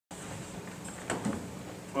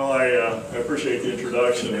Well, I appreciate the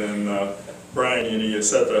introduction, and Brian, you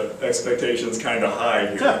set the expectations kind of high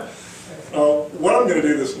here. Yeah. What I'm going to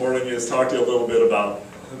do this morning is talk to you a little bit about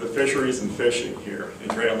the fisheries and fishing here in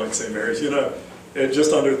Grand Lake St. Mary's. You know, at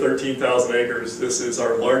just under 13,000 acres, this is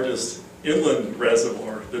our largest inland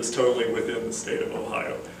reservoir that's totally within the state of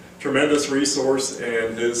Ohio. Tremendous resource,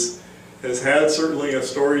 and has had certainly a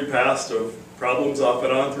storied past of problems off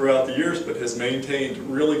and on throughout the years, but has maintained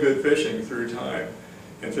really good fishing through time.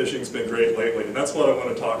 And fishing's been great lately, and that's what I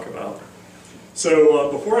want to talk about.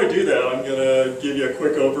 So before I do that, I'm going to give you a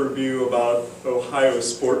quick overview about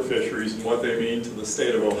Ohio's sport fisheries and what they mean to the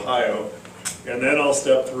state of Ohio. And then I'll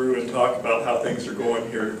step through and talk about how things are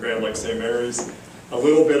going here at Grand Lake St. Mary's. A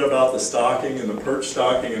little bit about the stocking and the perch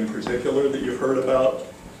stocking in particular that you've heard about.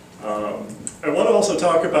 I want to also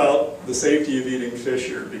talk about the safety of eating fish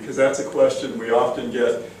here, because that's a question we often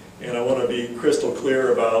get, and I want to be crystal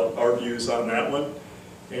clear about our views on that one.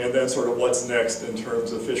 And then sort of what's next in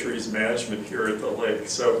terms of fisheries management here at the lake.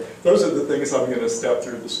 So those are the things I'm going to step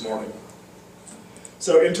through this morning.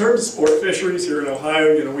 So in terms of sport fisheries here in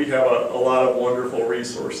Ohio, you know, we have a lot of wonderful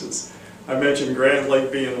resources. I mentioned Grand Lake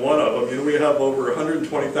being one of them. You know, we have over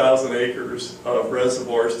 120,000 acres of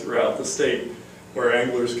reservoirs throughout the state where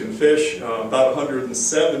anglers can fish, about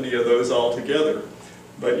 170 of those altogether.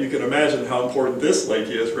 But you can imagine how important this lake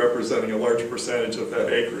is, representing a large percentage of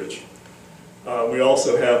that acreage. We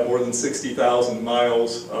also have more than 60,000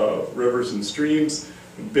 miles of rivers and streams.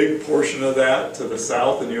 A big portion of that to the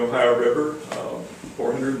south in the Ohio River,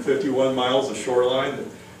 451 miles of shoreline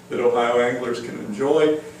that Ohio anglers can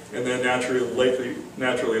enjoy. And then naturally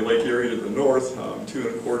Lake Erie to the north,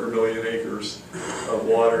 2.25 million acres of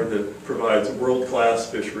water that provides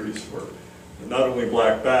world-class fisheries for not only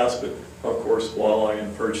black bass, but of course walleye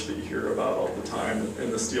and perch that you hear about all the time,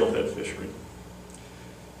 and the steelhead fishery.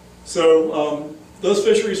 So those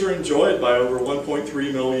fisheries are enjoyed by over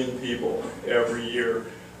 1.3 million people every year.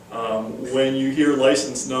 When you hear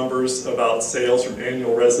license numbers about sales from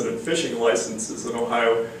annual resident fishing licenses in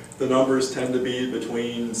Ohio, the numbers tend to be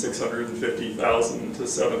between 650,000 to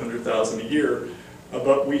 700,000 a year.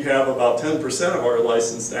 But we have about 10% of our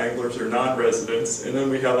licensed anglers are non-residents, and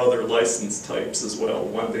then we have other license types as well,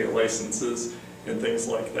 one-day licenses and things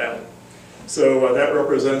like that. So that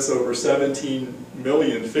represents over 17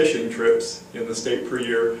 million fishing trips in the state per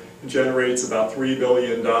year and generates about $3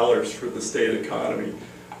 billion for the state economy.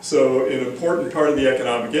 So an important part of the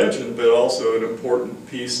economic engine, but also an important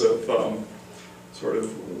piece of sort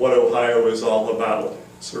of what Ohio is all about.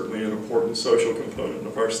 Certainly an important social component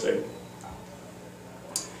of our state.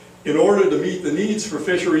 In order to meet the needs for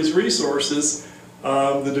fisheries resources,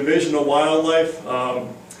 the Division of Wildlife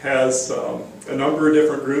has a number of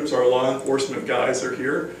different groups. Our law enforcement guys are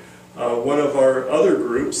here. One of our other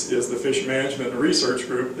groups is the Fish Management and Research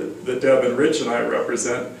Group that Deb and Rich and I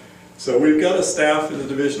represent. So we've got a staff in the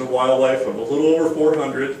Division of Wildlife of a little over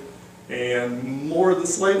 400, and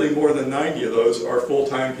slightly more than 90 of those are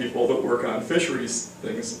full-time people that work on fisheries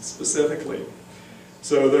things specifically.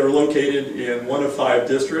 So they're located in one of 5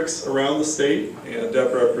 districts around the state, and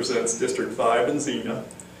Deb represents District 5 in Xenia.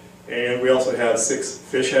 And we also have 6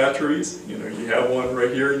 fish hatcheries. You know, you have one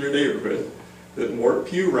right here in your neighborhood that Mort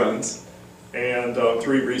Pugh runs, and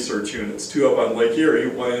 3 research units, 2 up on Lake Erie,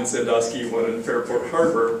 one in Sandusky, one in Fairport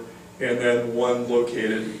Harbor, and then one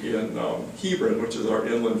located in Hebron, which is our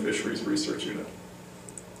inland fisheries research unit.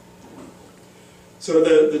 So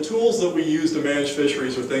the tools that we use to manage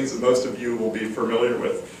fisheries are things that most of you will be familiar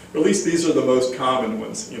with. Or at least these are the most common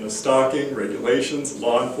ones. You know, stocking, regulations,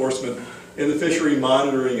 law enforcement, and the fishery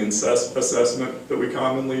monitoring and assessment that we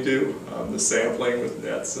commonly do, the sampling with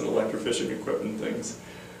nets and electrofishing equipment things.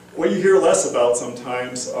 What you hear less about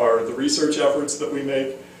sometimes are the research efforts that we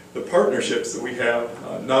make, the partnerships that we have,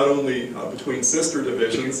 not only between sister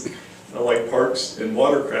divisions like parks and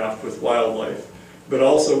watercraft with wildlife, but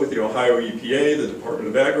also with the Ohio EPA, the Department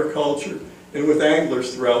of Agriculture, and with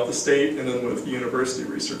anglers throughout the state, and then with university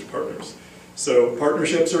research partners. So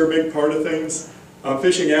partnerships are a big part of things.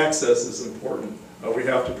 Fishing access is important. We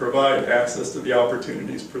have to provide access to the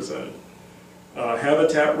opportunities presented.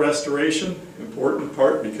 Habitat restoration, important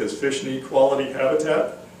part because fish need quality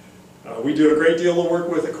habitat. We do a great deal of work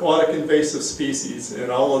with aquatic invasive species,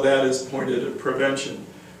 and all of that is pointed at prevention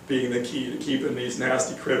being the key to keeping these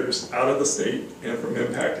nasty critters out of the state and from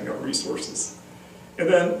impacting our resources. And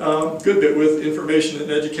then good bit with information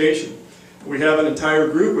and education. We have an entire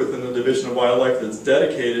group within the Division of Wildlife that's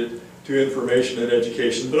dedicated to information and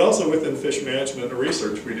education, but also within fish management and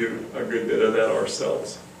research we do a good bit of that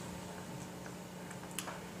ourselves.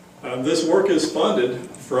 This work is funded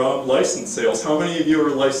from license sales. How many of you are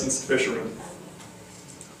licensed fishermen?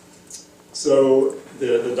 So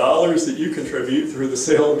the dollars that you contribute through the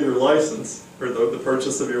sale of your license, or the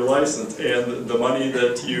purchase of your license, and the money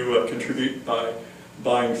that you contribute by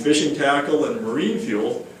buying fishing tackle and marine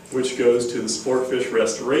fuel, which goes to the Sport Fish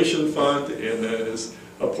Restoration Fund and then is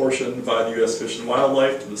apportioned by the U.S. Fish and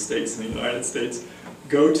Wildlife to the states in the United States,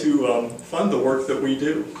 go to fund the work that we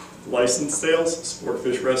do. License sales, Sport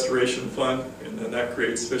Fish Restoration Fund, and then that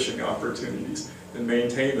creates fishing opportunities and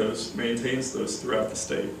maintains those throughout the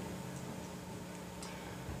state.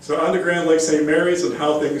 So on to Grand Lake St. Mary's and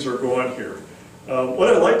how things are going here. What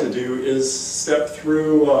I'd like to do is step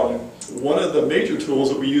through one of the major tools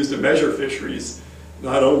that we use to measure fisheries,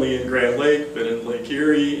 not only in Grand Lake, but in Lake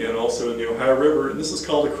Erie and also in the Ohio River, and this is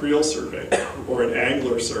called a creel survey, or an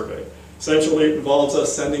angler survey. Essentially, it involves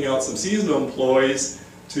us sending out some seasonal employees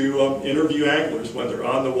to interview anglers when they're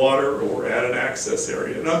on the water or at an access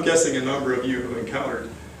area. And I'm guessing a number of you have encountered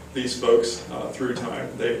these folks through time.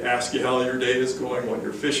 They ask you how your day is going, what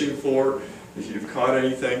you're fishing for, if you've caught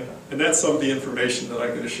anything, and that's some of the information that I'm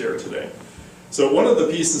going to share today. So one of the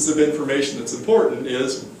pieces of information that's important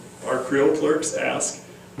is our creel clerks ask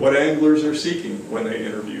what anglers are seeking when they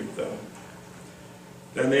interview them.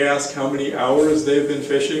 Then they ask how many hours they've been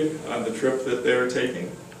fishing on the trip that they're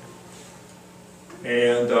taking.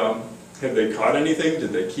 And have they caught anything?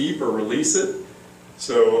 Did they keep or release it?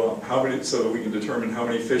 So so that we can determine how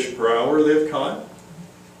many fish per hour they've caught.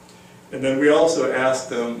 And then we also ask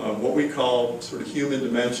them what we call sort of human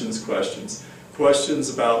dimensions questions. Questions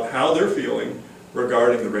about how they're feeling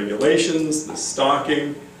regarding the regulations, the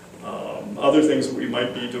stocking, other things that we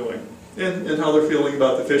might be doing, and how they're feeling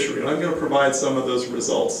about the fishery. And I'm going to provide some of those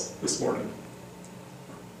results this morning.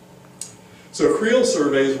 So creel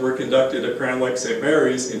surveys were conducted at Grand Lake St.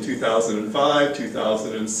 Mary's in 2005,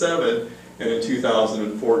 2007, and in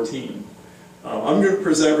 2014. I'm going to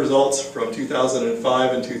present results from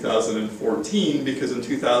 2005 and 2014 because in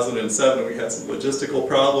 2007 we had some logistical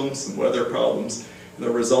problems, some weather problems, and the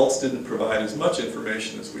results didn't provide as much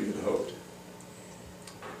information as we had hoped.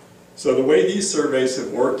 So the way these surveys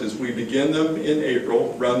have worked is we begin them in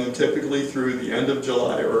April, run them typically through the end of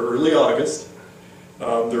July or early August.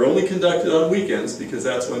 They're only conducted on weekends because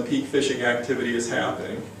that's when peak fishing activity is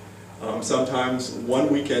happening. Sometimes one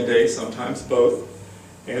weekend day, sometimes both.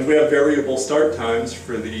 And we have variable start times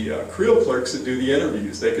for the creel clerks that do the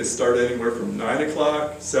interviews. They could start anywhere from 9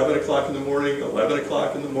 o'clock, 7 o'clock in the morning, 11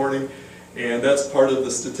 o'clock in the morning, and that's part of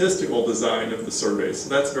the statistical design of the survey, so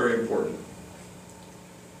that's very important.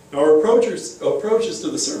 Now our approaches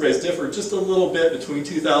to the surveys differ just a little bit between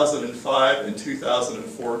 2005 and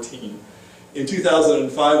 2014. In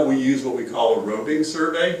 2005 we used what we call a roving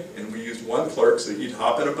survey, and we used one clerk, so he'd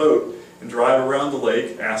hop in a boat and drive around the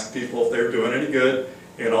lake, ask people if they were doing any good,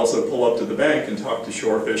 and also pull up to the bank and talk to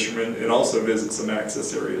shore fishermen and also visit some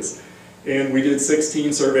access areas. And we did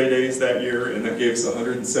 16 survey days that year, and that gave us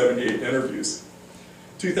 178 interviews.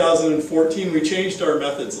 2014 we changed our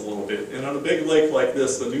methods a little bit, and on a big lake like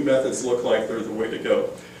this the new methods look like they're the way to go.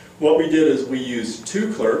 What we did is we used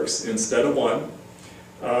 2 clerks instead of 1.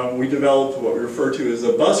 We developed what we refer to as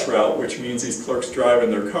a bus route, which means these clerks drive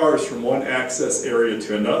in their cars from one access area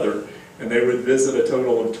to another, and they would visit a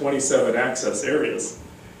total of 27 access areas.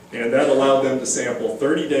 And that allowed them to sample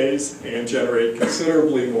 30 days and generate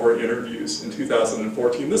considerably more interviews in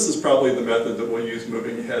 2014. This is probably the method that we'll use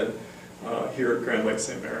moving ahead here at Grand Lake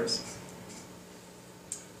St. Mary's.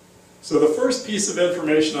 So the first piece of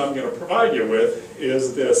information I'm going to provide you with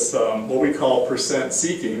is this, what we call percent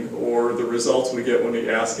seeking, or the results we get when we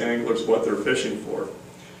ask anglers what they're fishing for.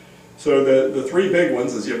 So the 3 big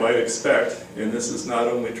ones, as you might expect, and this is not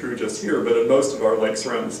only true just here, but in most of our lakes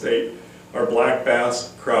around the state, are black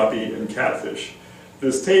bass, crappie, and catfish.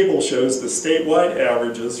 This table shows the statewide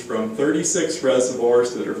averages from 36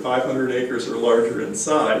 reservoirs that are 500 acres or larger in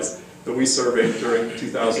size that we surveyed during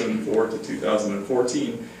 2004 to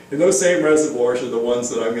 2014. And those same reservoirs are the ones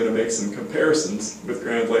that I'm going to make some comparisons with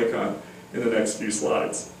Grand Lake on in the next few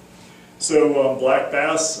slides. So black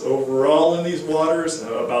bass overall in these waters,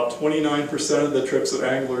 about 29% of the trips that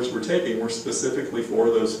anglers were taking were specifically for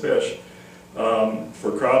those fish.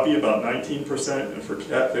 For crappie about 19% and for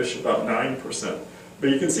catfish about 9%. But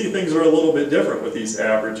you can see things are a little bit different with these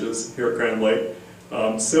averages here at Grand Lake.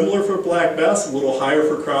 Similar for black bass, a little higher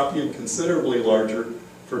for crappie and considerably larger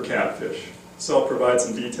for catfish. So I'll provide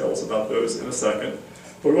some details about those in a second.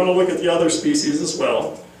 But we want to look at the other species as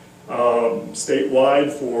well.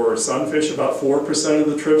 Statewide for sunfish, about 4% of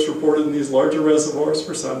the trips reported in these larger reservoirs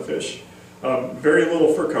for sunfish. Very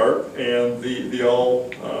little for carp, and the all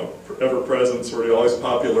ever-present, sort of always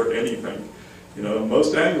popular anything. You know,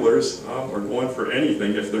 most anglers are going for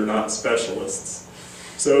anything if they're not specialists.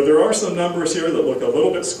 So there are some numbers here that look a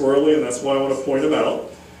little bit squirrely, and that's why I want to point them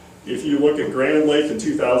out. If you look at Grand Lake in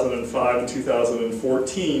 2005 and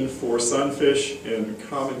 2014 for sunfish and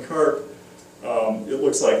common carp, it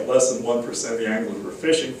looks like less than 1% of the anglers were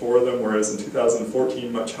fishing for them, whereas in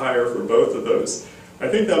 2014 much higher for both of those. I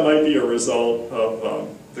think that might be a result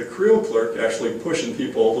of the creel clerk actually pushing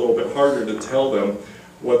people a little bit harder to tell them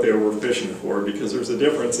what they were fishing for, because there's a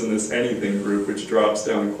difference in this anything group, which drops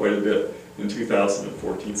down quite a bit in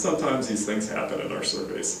 2014. Sometimes these things happen in our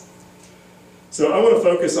surveys. So I want to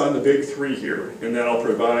focus on the big three here, and then I'll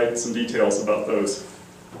provide some details about those.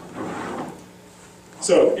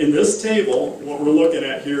 So in this table, what we're looking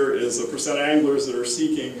at here is the percent of anglers that are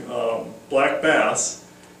seeking black bass,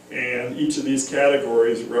 and each of these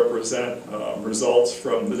categories represent results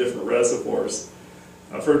from the different reservoirs.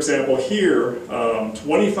 For example, here,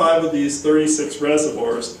 25 of these 36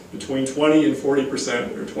 reservoirs, between 20 and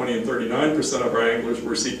 40%, or 20 and 39% of our anglers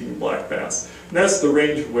were seeking black bass. And that's the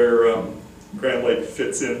range where Grand Lake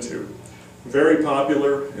fits into. Very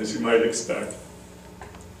popular, as you might expect.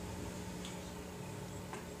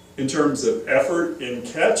 In terms of effort in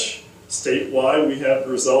catch, statewide we have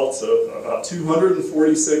results of about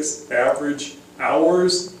 246 average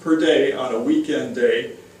hours per day on a weekend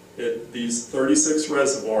day at these 36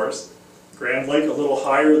 reservoirs. Grand Lake a little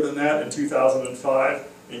higher than that in 2005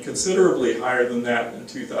 and considerably higher than that in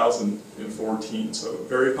 2014. So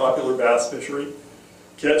very popular bass fishery.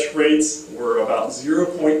 Catch rates were about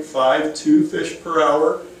 0.52 fish per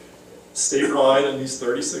hour statewide in these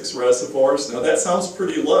 36 reservoirs. Now that sounds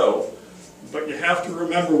pretty low, but you have to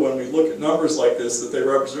remember when we look at numbers like this that they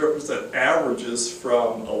represent averages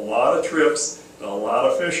from a lot of trips, a lot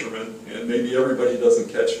of fishermen, and maybe everybody doesn't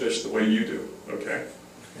catch fish the way you do, okay?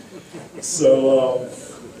 So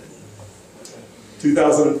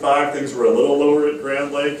 2005 things were a little lower at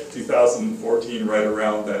Grand Lake, 2014 right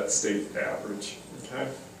around that state average, okay?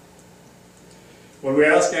 When we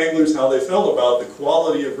asked anglers how they felt about the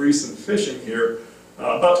quality of recent fishing here,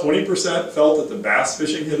 about 20% felt that the bass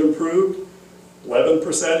fishing had improved,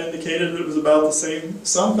 11% indicated it was about the same,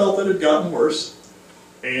 some felt that it had gotten worse,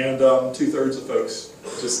 and 2/3 of folks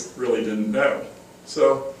just really didn't know.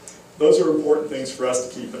 So those are important things for us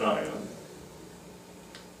to keep an eye on.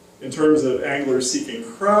 In terms of anglers seeking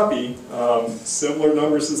crappie, similar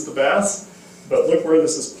numbers as the bass, but look where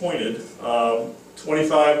this is pointed.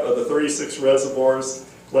 25 of the 36 reservoirs,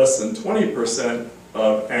 less than 20%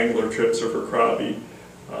 of angler trips are for crappie.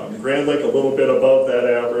 Grand Lake a little bit above that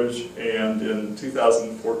average, and in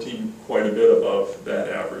 2014 quite a bit above that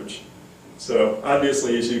average. So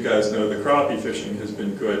obviously, as you guys know, the crappie fishing has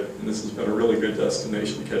been good, and this has been a really good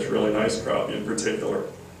destination to catch really nice crappie in particular.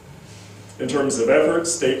 In terms of effort,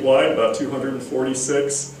 statewide, about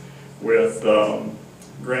 246, with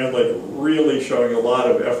Grand Lake really showing a lot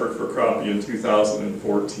of effort for crappie in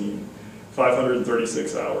 2014,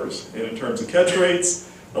 536 hours. And in terms of catch rates,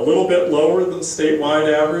 a little bit lower than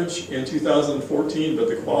statewide average in 2014, but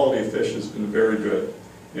the quality of fish has been very good.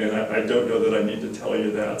 And I don't know that I need to tell you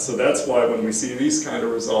that. So that's why when we see these kind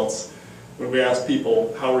of results, when we ask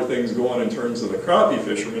people how are things going in terms of the crappie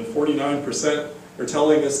fishermen, 49% are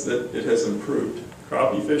telling us that it has improved.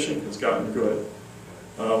 Crappie fishing has gotten good.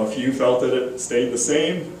 A few felt that it stayed the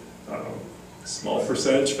same. Small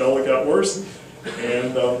percentage felt it got worse,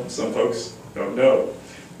 and some folks don't know.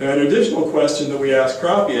 Now, an additional question that we asked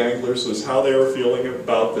crappie anglers was how they were feeling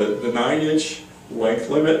about the 9-inch length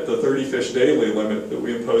limit, the 30 fish daily limit that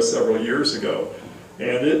we imposed several years ago.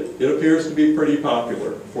 And it appears to be pretty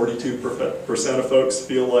popular. 42% of folks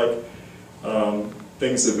feel like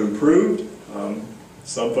things have improved.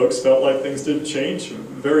 Some folks felt like things didn't change. A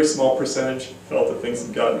very small percentage felt that things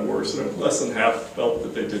had gotten worse, and less than half felt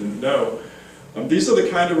that they didn't know. These are the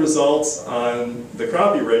kind of results on the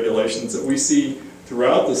crappie regulations that we see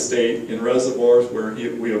throughout the state in reservoirs where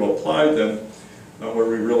we have applied them, where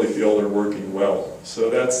we really feel they're working well. So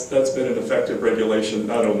that's been an effective regulation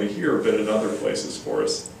not only here but in other places for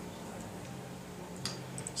us.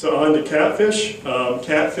 So on to catfish.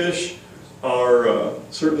 Catfish are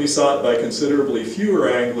certainly sought by considerably fewer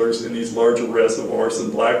anglers in these larger reservoirs than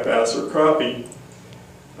black bass or crappie,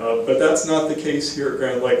 but that's not the case here at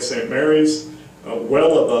Grand Lake St. Mary's,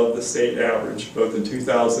 well above the state average, both in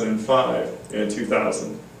 2005 and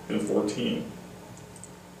 2014.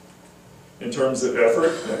 In terms of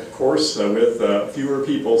effort, of course, with fewer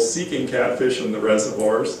people seeking catfish in the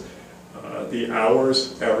reservoirs, the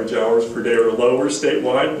average hours per day are lower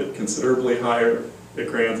statewide, but considerably higher at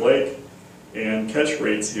Grand Lake. And catch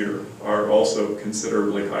rates here are also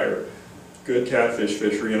considerably higher. Good catfish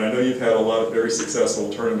fishery, and I know you've had a lot of very successful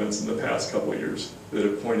tournaments in the past couple of years that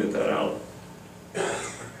have pointed that out.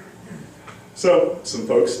 So some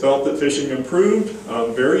folks felt that fishing improved.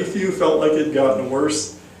 Very few felt like it had gotten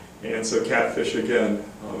worse. And so catfish, again,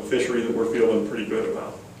 a fishery that we're feeling pretty good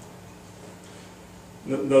about.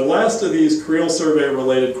 The last of these creel survey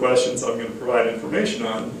related questions I'm going to provide information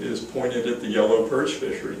on is pointed at the yellow perch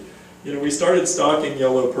fishery. You know, we started stocking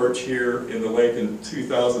yellow perch here in the lake in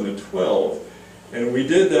 2012, and we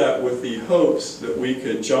did that with the hopes that we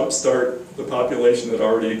could jumpstart the population that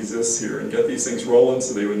already exists here and get these things rolling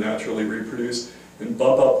so they would naturally reproduce and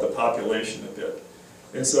bump up the population a bit.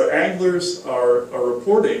 And so anglers are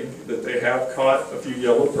reporting that they have caught a few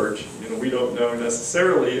yellow perch. You know, we don't know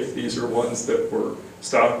necessarily if these are ones that were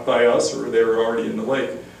stocked by us or they were already in the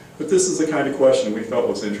lake. But this is the kind of question we felt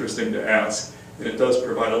was interesting to ask, and it does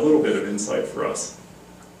provide a little bit of insight for us.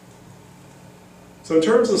 So in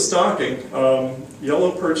terms of stocking,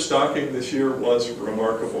 yellow perch stocking this year was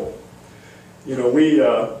remarkable. You know, we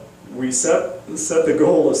set the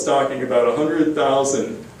goal of stocking about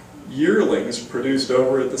 100,000 yearlings produced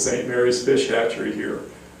over at the St. Mary's Fish Hatchery here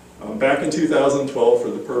back in 2012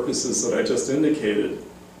 for the purposes that I just indicated,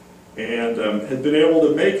 and had been able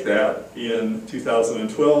to make that in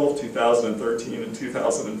 2012, 2013, and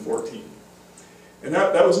 2014. And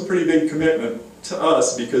that was a pretty big commitment to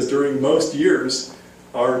us because during most years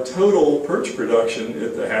our total perch production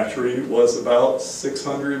at the hatchery was about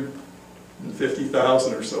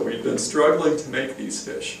 650,000 or so. We'd been struggling to make these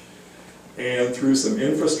fish. And through some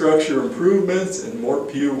infrastructure improvements and more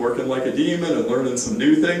Pew working like a demon and learning some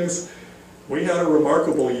new things, we had a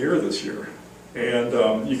remarkable year this year. And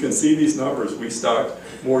you can see these numbers. We stocked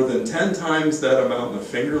more than 10 times that amount of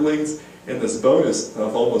fingerlings and this bonus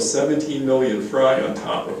of almost 17 million fry on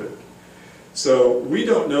top of it. So we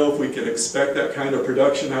don't know if we can expect that kind of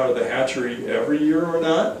production out of the hatchery every year or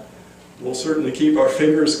not. We'll certainly keep our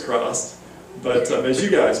fingers crossed. But as you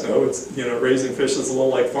guys know, it's, you know, raising fish is a little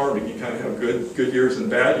like farming. You kind of have good years and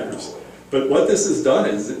bad years. But what this has done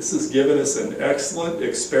is this has given us an excellent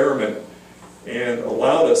experiment and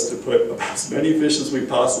allowed us to put about as many fish as we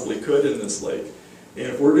possibly could in this lake. And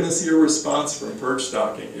if we're going to see a response from perch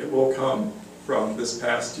stocking, it will come from this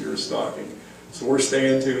past year's stocking. So we're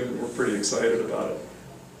staying tuned and we're pretty excited about it.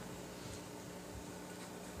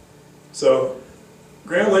 So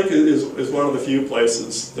Grand Lake is one of the few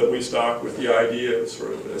places that we stock with the idea of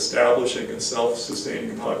sort of establishing a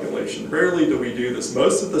self-sustaining population. Rarely do we do this.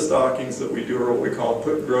 Most of the stockings that we do are what we call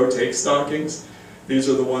put, grow, take stockings. These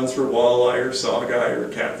are the ones for walleye or saugeye or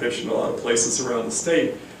catfish in a lot of places around the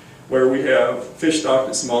state where we have fish stocked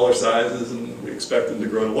at smaller sizes and we expect them to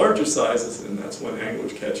grow to larger sizes, and that's when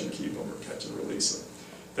anglers catch and keep them or catch and release them.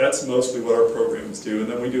 That's mostly what our programs do. And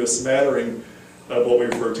then we do a smattering of what we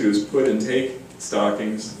refer to as put and take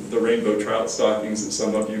stockings, the rainbow trout stockings that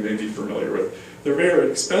some of you may be familiar with. They're very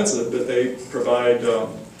expensive, but they provide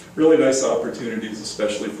really nice opportunities,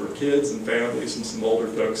 especially for kids and families and some older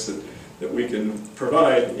folks that we can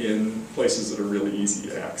provide in places that are really easy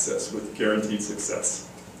to access with guaranteed success.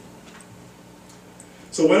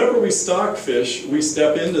 So whenever we stock fish, we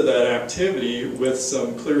step into that activity with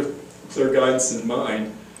some clear guidance in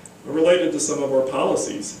mind related to some of our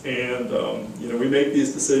policies. And you know, we make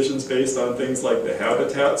these decisions based on things like the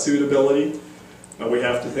habitat suitability. We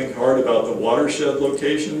have to think hard about the watershed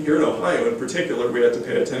location. Here in Ohio in particular, we have to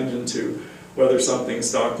pay attention to whether something's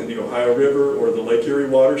stocked in the Ohio River or the Lake Erie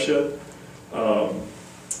watershed.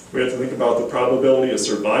 We have to think about the probability of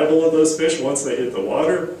survival of those fish once they hit the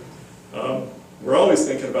water. We're always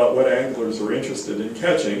thinking about what anglers are interested in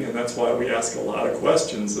catching, and that's why we ask a lot of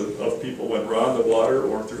questions of people when we're on the water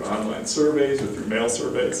or through online surveys or through mail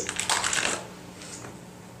surveys.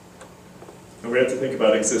 And we have to think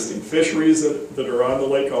about existing fisheries that are on the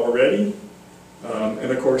lake already,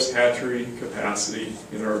 and of course hatchery capacity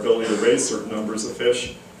and our ability to raise certain numbers of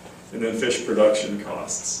fish, and then fish production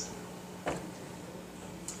costs.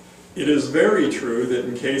 It is very true that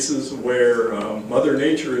in cases where Mother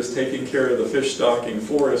Nature is taking care of the fish stocking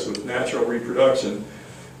for us with natural reproduction,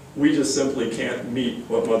 we just simply can't meet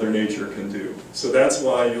what Mother Nature can do. So that's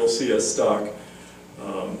why you'll see us stock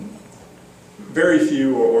very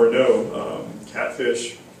few or no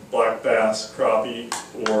catfish, black bass, crappie,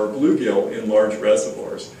 or bluegill in large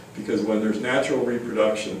reservoirs, because when there's natural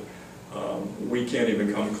reproduction, we can't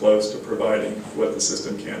even come close to providing what the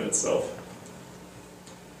system can itself.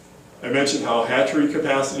 I mentioned how hatchery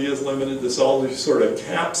capacity is limited. This all sort of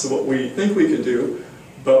caps what we think we can do,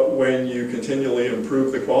 but when you continually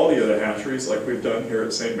improve the quality of the hatcheries, like we've done here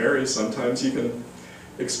at St. Mary's, sometimes you can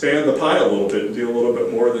expand the pie a little bit and do a little bit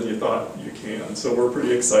more than you thought you can. So we're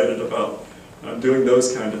pretty excited about doing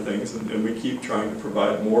those kind of things, and we keep trying to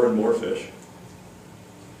provide more and more fish.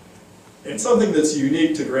 And something that's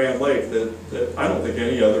unique to Grand Lake that I don't think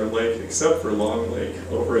any other lake except for Long Lake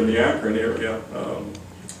over in the Akron area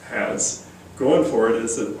has going for it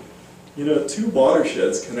is that, you know, two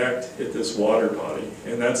watersheds connect at this water body,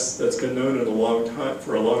 and that's been known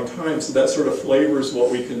for a long time. So that sort of flavors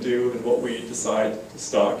what we can do and what we decide to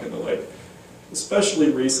stock in the lake,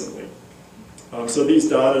 especially recently. So these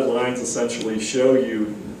dotted lines essentially show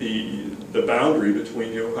you the boundary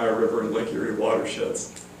between the Ohio River and Lake Erie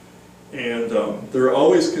watersheds. And there are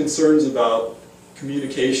always concerns about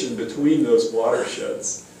communication between those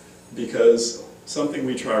watersheds, because something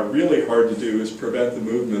we try really hard to do is prevent the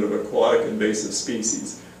movement of aquatic invasive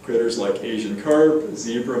species, critters like Asian carp,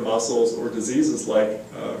 zebra mussels, or diseases like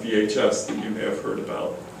VHS that you may have heard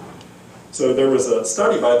about. So there was a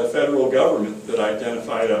study by the federal government that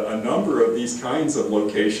identified a number of these kinds of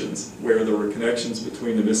locations where there were connections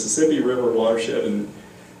between the Mississippi River watershed and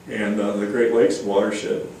the Great Lakes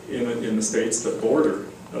watershed in the states that border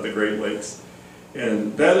the Great Lakes.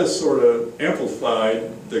 And that has sort of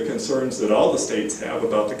amplified the concerns that all the states have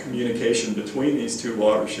about the communication between these two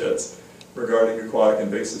watersheds regarding aquatic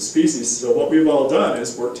invasive species. So what we've all done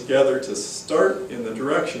is work together to start in the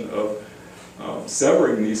direction of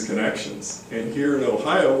severing these connections. And here in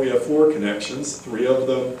Ohio we have 4 connections. 3 of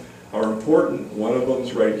them are important. One of them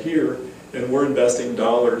is right here. And we're investing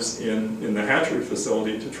dollars in the hatchery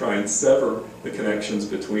facility to try and sever the connections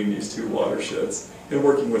between these 2 watersheds, and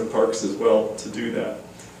working with parks as well to do that.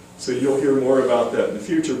 So you'll hear more about that in the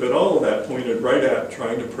future, but all of that pointed right at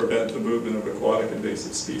trying to prevent the movement of aquatic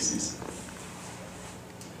invasive species.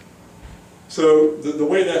 So the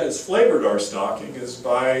way that has flavored our stocking is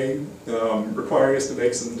by requiring us to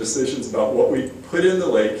make some decisions about what we put in the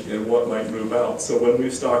lake and what might move out. So when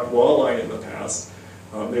we've stocked walleye in the past,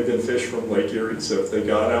 they've been fished from Lake Erie, so if they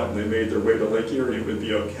got out and they made their way to Lake Erie, it would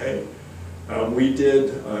be okay. We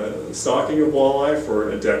did stocking of walleye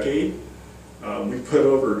for a decade. We put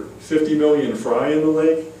over 50 million fry in the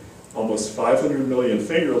lake, almost 500 million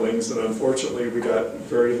fingerlings, and unfortunately we got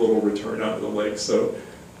very little return out of the lake, so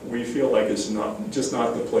we feel like it's just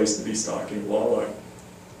not the place to be stocking walleye.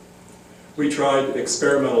 We tried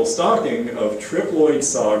experimental stocking of triploid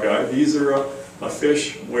saugai. These are a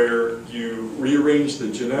fish where you rearrange the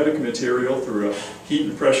genetic material through a heat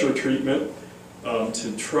and pressure treatment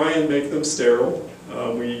to try and make them sterile.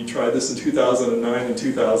 We tried this in 2009 and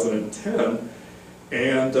 2010,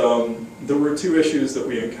 and there were 2 issues that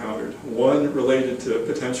we encountered. One related to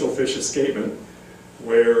potential fish escapement,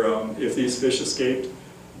 where if these fish escaped,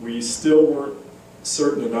 we still weren't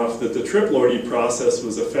certain enough that the triploidy process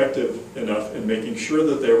was effective enough in making sure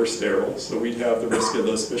that they were sterile, so we'd have the risk of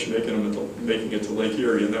those fish making it to Lake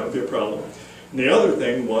Erie, and that would be a problem. And the other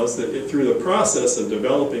thing was that through the process of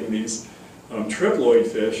developing these triploid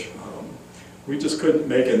fish, we just couldn't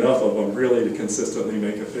make enough of them really to consistently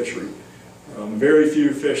make a fishery. Very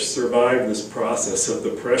few fish survive this process of the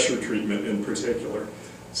pressure treatment in particular.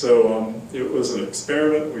 So it was an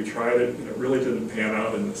experiment, we tried it, and it really didn't pan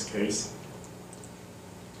out in this case.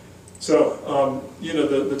 So, you know,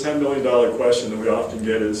 the $10 million question that we often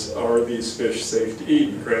get is, are these fish safe to eat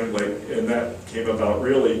in Grand Lake? And that came about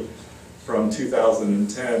really from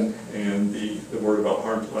 2010 and the word about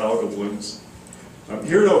harmful algal blooms.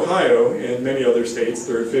 Here in Ohio and many other states,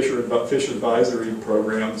 there are fish advisory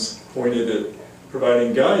programs pointed at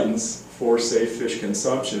providing guidance for safe fish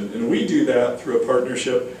consumption. And we do that through a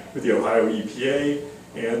partnership with the Ohio EPA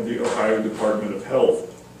and the Ohio Department of Health.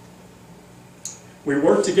 We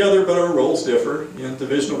work together, but our roles differ. In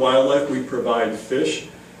Division of Wildlife, we provide fish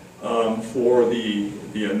for the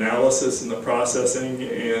analysis and the processing,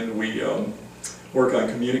 and we work on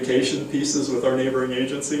communication pieces with our neighboring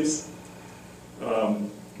agencies.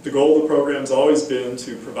 The goal of the program has always been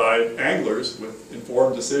to provide anglers with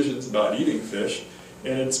informed decisions about eating fish,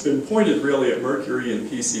 and it's been pointed really at mercury and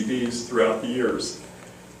PCBs throughout the years.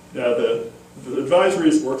 Now the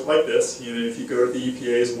advisories work like this. You know, if you go to the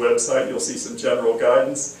EPA's website, you'll see some general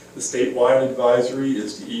guidance. The statewide advisory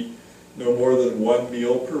is to eat no more than 1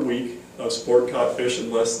 meal per week of sport caught fish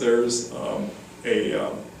unless there's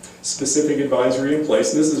a specific advisory in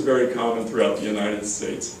place. And this is very common throughout the United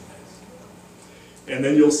States. And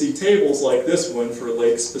then you'll see tables like this one for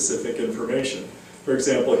lake-specific information. For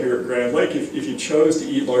example, here at Grand Lake, if you chose to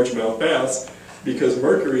eat largemouth bass, because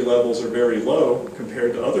mercury levels are very low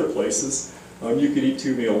compared to other places, you could eat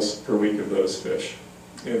 2 meals per week of those fish.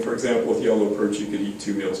 And for example, with yellow perch, you could eat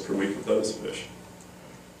 2 meals per week of those fish.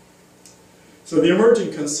 So the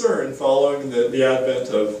emerging concern following the advent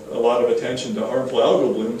of a lot of attention to harmful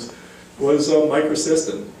algal blooms was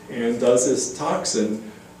microcystin. And does this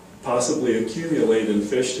toxin possibly accumulate in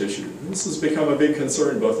fish tissue. This has become a big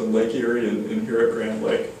concern both in Lake Erie and here at Grand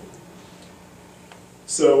Lake.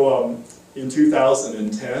 So in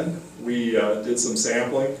 2010, we did some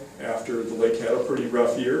sampling after the lake had a pretty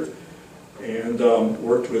rough year, and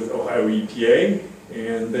worked with Ohio EPA,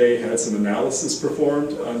 and they had some analysis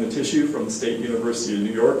performed on the tissue from the State University of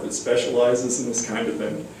New York that specializes in this kind of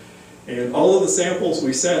thing. And all of the samples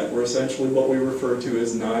we sent were essentially what we refer to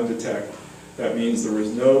as non-detect. That means there was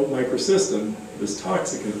no microcystin, this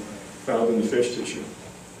toxicant, found in the fish tissue.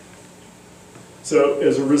 So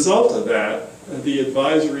as a result of that, the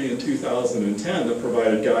advisory in 2010 that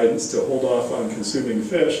provided guidance to hold off on consuming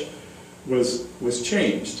fish was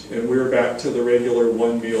changed, and we're back to the regular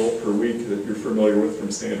 1 meal per week that you're familiar with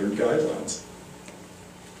from standard guidelines.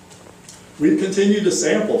 We've continued to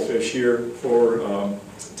sample fish here for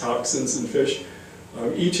toxins in fish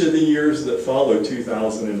each of the years that followed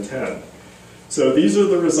 2010. So these are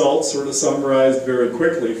the results, sort of summarized very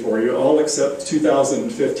quickly for you. All except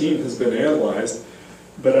 2015 has been analyzed.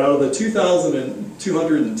 But out of the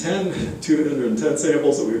 210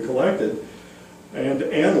 samples that we've collected and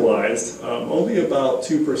analyzed, only about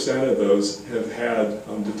 2% of those have had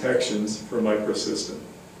detections for microcystin.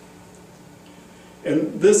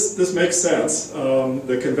 And this makes sense.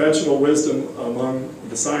 The conventional wisdom among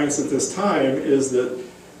the science at this time is that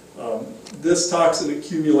this toxin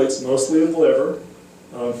accumulates mostly in the liver.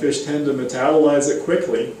 Fish tend to metabolize it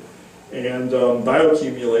quickly, and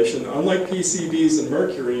bioaccumulation, unlike PCBs and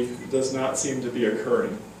mercury, does not seem to be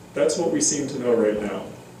occurring. That's what we seem to know right now.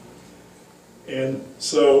 And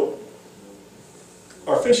so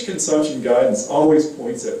our fish consumption guidance always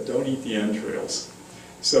points at don't eat the entrails.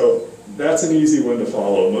 So that's an easy one to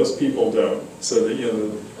follow. Most people don't. So that,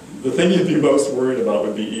 the thing you'd be most worried about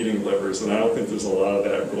would be eating livers, and I don't think there's a lot of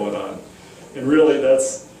that going on. And really,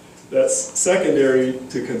 that's secondary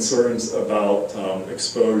to concerns about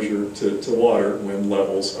exposure to water when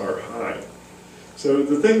levels are high. So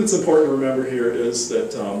the thing that's important to remember here is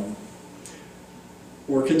that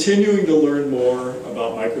we're continuing to learn more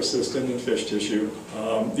about microcystin in fish tissue.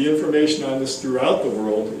 The information on this throughout the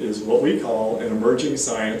world is what we call an emerging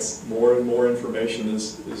science. More and more information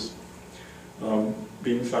is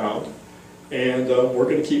being found. And we're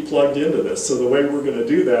going to keep plugged into this. So the way we're going to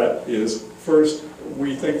do that is, first,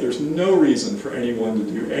 we think there's no reason for anyone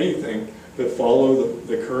to do anything but follow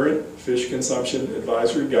the current fish consumption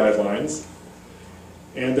advisory guidelines.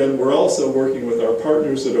 And then we're also working with our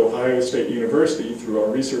partners at Ohio State University through our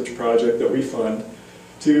research project that we fund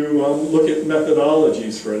to look at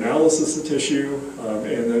methodologies for analysis of tissue,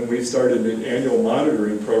 and then we've started an annual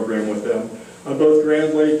monitoring program with them on both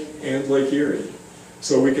Grand Lake and Lake Erie.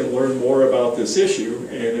 So we can learn more about this issue,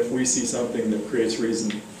 and if we see something that creates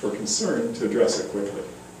reason for concern, to address it quickly.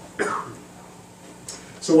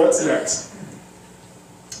 So what's next?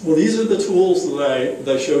 Well, these are the tools that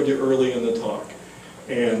I showed you early in the talk,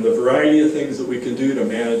 and the variety of things that we can do to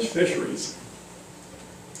manage fisheries.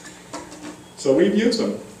 So we've used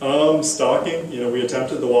them. Stocking, we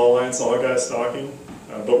attempted the walleye and sawguy stocking,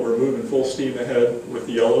 but we're moving full steam ahead with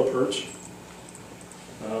the yellow perch.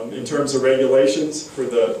 In terms of regulations for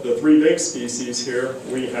the three big species here,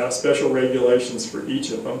 we have special regulations for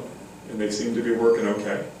each of them, and they seem to be working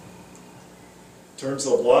okay. In terms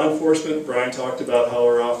of law enforcement, Brian talked about how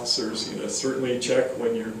our officers certainly check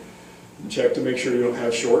check to make sure you don't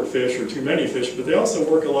have short fish or too many fish, but they also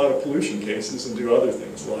work a lot of pollution cases and do other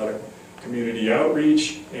things, a lot of community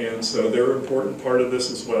outreach, and so they're an important part of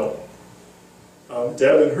this as well.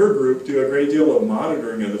 Deb and her group do a great deal of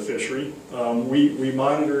monitoring of the fishery. We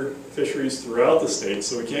monitor fisheries throughout the state,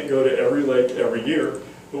 so we can't go to every lake every year,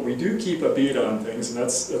 but we do keep a beat on things, and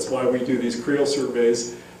that's why we do these creel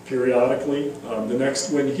surveys periodically. The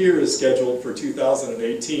next one here is scheduled for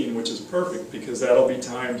 2018, which is perfect because that'll be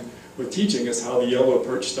timed with teaching us how the yellow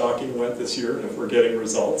perch stocking went this year and if we're getting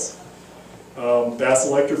results. Bass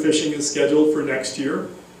electrofishing is scheduled for next year.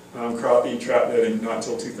 Crappie trap netting not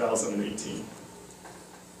until 2018.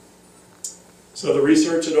 So the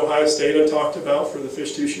research at Ohio State I talked about for the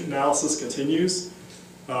fish tissue analysis continues.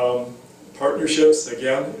 Partnerships,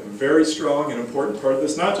 again, a very strong and important part of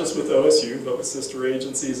this, not just with OSU, but with sister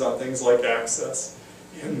agencies on things like access,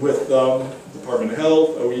 and with Department of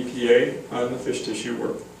Health, OEPA on the fish tissue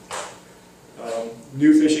work.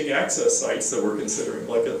 New fishing access sites that we're considering,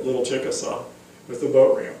 like at Little Chickasaw with the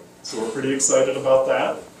boat ramp. So we're pretty excited about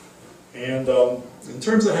that. And in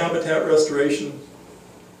terms of habitat restoration,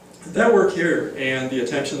 that work here and the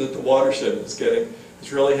attention that the watershed is getting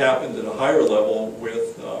has really happened at a higher level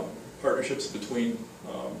with partnerships between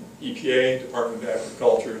EPA, Department of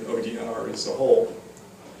Agriculture, and ODNR as a whole.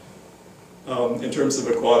 In terms of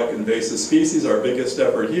aquatic invasive species, our biggest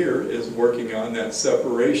effort here is working on that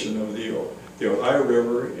separation of the Ohio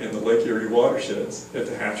River and the Lake Erie watersheds at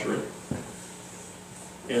the hatchery.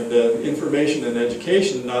 And then information and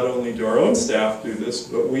education, not only do our own staff do this,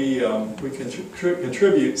 but we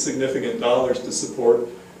contribute significant dollars to support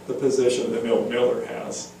the position that Milt Miller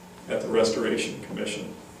has at the Restoration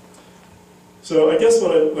Commission. So I guess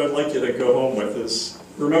what I'd like you to go home with is,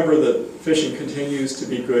 remember that fishing continues to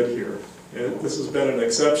be good here. This has been an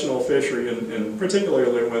exceptional fishery, and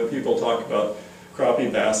particularly when people talk about crappie,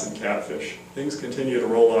 bass, and catfish. Things continue to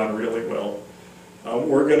roll on really well.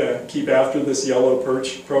 We're going to keep after this yellow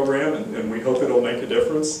perch program, and we hope it'll make a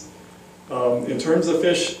difference. In terms of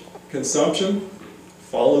fish consumption,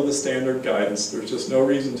 follow the standard guidance. There's just no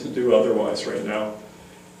reason to do otherwise right now.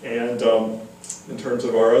 And in terms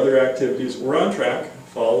of our other activities, we're on track,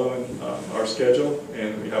 following our schedule,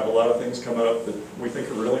 and we have a lot of things coming up that we think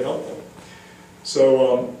are really helpful.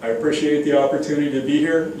 So I appreciate the opportunity to be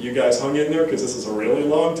here. You guys hung in there because this is a really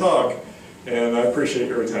long talk, and I appreciate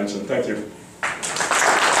your attention. Thank you.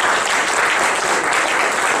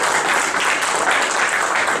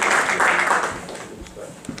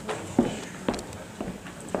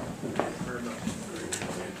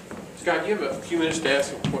 Scott, do you have a few minutes to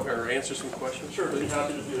ask or answer some questions? Sure, I'd be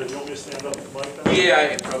happy to do that. You want me to stand up with the mic then? Yeah,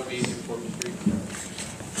 it'd probably be easier for me to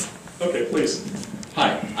read. Okay, please.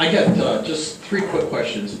 Hi, I got just 3 quick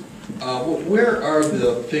questions. Where are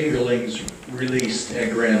the fingerlings released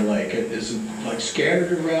at Grand Lake? Is it like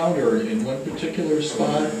scattered around or in one particular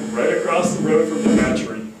spot? Right across the road from the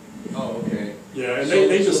hatchery. Oh, okay. Yeah, and they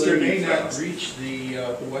they distribute may not fast. reach the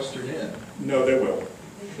western end. No, they will.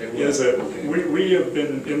 They will. Is it? Okay. We have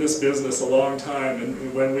been in this business a long time,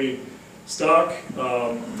 and when we stock,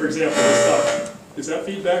 for example, we stock, is that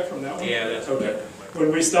feedback from that one? Yeah, that's okay. When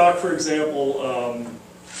we stock, for example,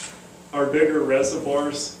 our bigger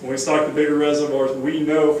reservoirs, when we stock the bigger reservoirs, we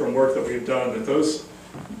know from work that we've done that those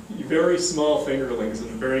very small fingerlings in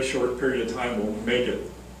a very short period of time will make it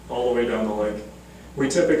all the way down the lake. We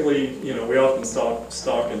typically, we often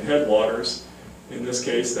stock in headwaters. In this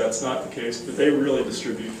case, that's not the case, but they really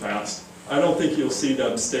distribute fast. I don't think you'll see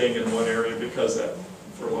them staying in one area because of that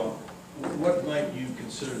for long. What might you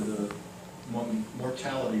consider the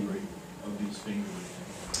mortality rate of these fingerlings?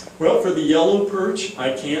 Well, for the yellow perch,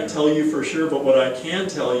 I can't tell you for sure, but what I can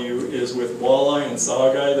tell you is with walleye and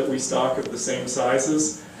saugeye that we stock of the same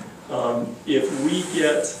sizes, if we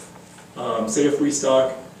get, say if we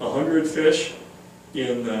stock 100 fish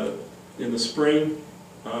in the spring,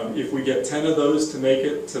 if we get 10 of those to make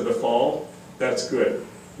it to the fall, that's good.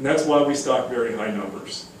 And that's why we stock very high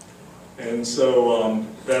numbers. And so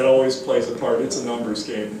that always plays a part. It's a numbers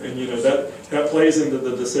game. And that plays into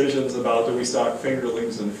the decisions about do we stock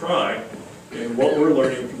fingerlings and fry. And what we're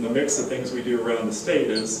learning from the mix of things we do around the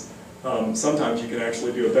state is sometimes you can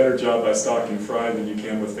actually do a better job by stocking fry than you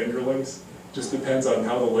can with fingerlings. Just depends on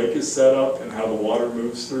how the lake is set up and how the water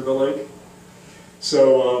moves through the lake.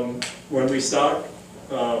 So when we stock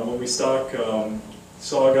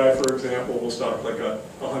saugeye, for example, we'll stock like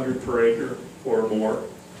 100 per acre or more.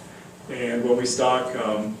 And when we stock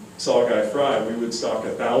saugeye fry, we would stock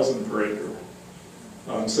 1,000 per acre.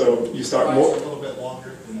 So you stock more. A little bit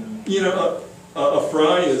longer than a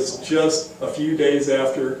fry is just a few days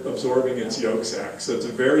after absorbing its yolk sac. So it's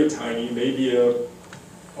very tiny, maybe a.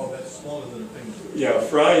 Oh, that's smaller than a fingerling. Yeah, a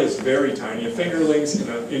fry is very tiny. A fingerling's an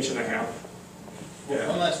 1.5 inches. Well, Yeah.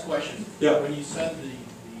 one last question. Yeah. When you send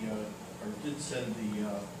did send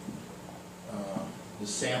the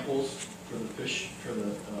samples for the fish, for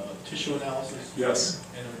the tissue analysis? Yes.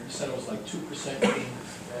 And you said it was like 2% came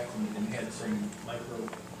back and had some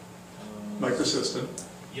Microcystin.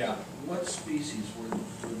 Yeah. What species were those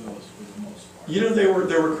for the most part?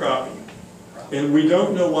 They were crappie. And we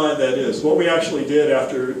don't know why that is. What we actually did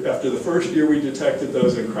after the first year we detected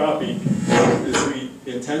those in crappie is we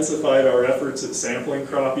intensified our efforts at sampling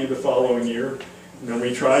crappie the following year. And then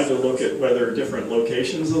we tried to look at whether different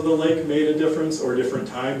locations of the lake made a difference or different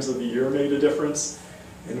times of the year made a difference.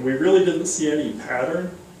 And we really didn't see any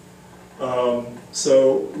pattern.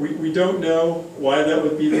 So we don't know why that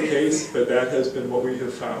would be the case, but that has been what we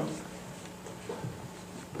have found.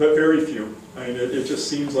 But very few. I mean, it just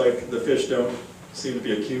seems like the fish don't seem to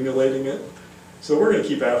be accumulating it. So we're going to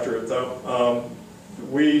keep after it, though.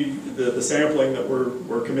 The sampling that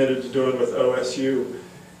we're committed to doing with OSU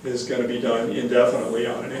is going to be done indefinitely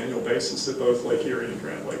on an annual basis at both Lake Erie and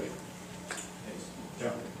Grand Lake.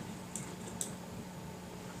 Yeah.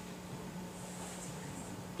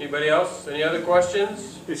 Anybody else? Any other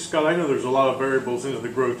questions? Hey, Scott, I know there's a lot of variables into the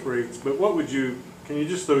growth rates, but what would you Can you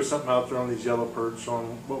just throw something out there on these yellow perch on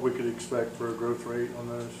what we could expect for a growth rate on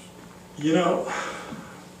those? You know,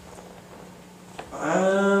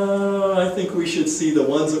 I think we should see the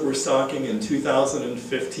ones that we're stocking in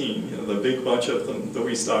 2015, you know, the big bunch of them that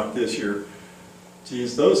we stocked this year.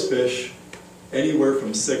 Geez, those fish anywhere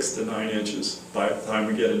from 6 to 9 inches by the time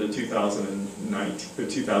we get into 2019 or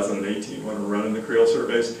 2018 when we're running the creel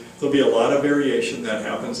surveys. There'll be a lot of variation that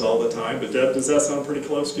happens all the time, but Deb, does that sound pretty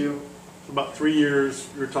close to you? About 3 years,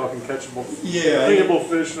 you're talking catchable, Yeah. cleanable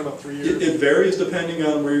fish in about 3 years. It varies depending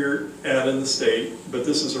on where you're at in the state, but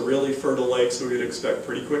this is a really fertile lake, so we'd expect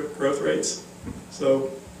pretty quick growth rates.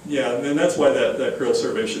 So, yeah, and that's why that creel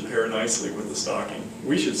survey should pair nicely with the stocking.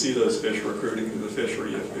 We should see those fish recruiting to the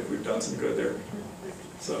fishery if we've done some good there.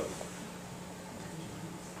 So.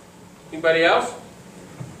 Anybody else?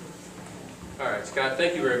 All right, Scott,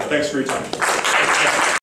 thank you very much. Thanks for your time.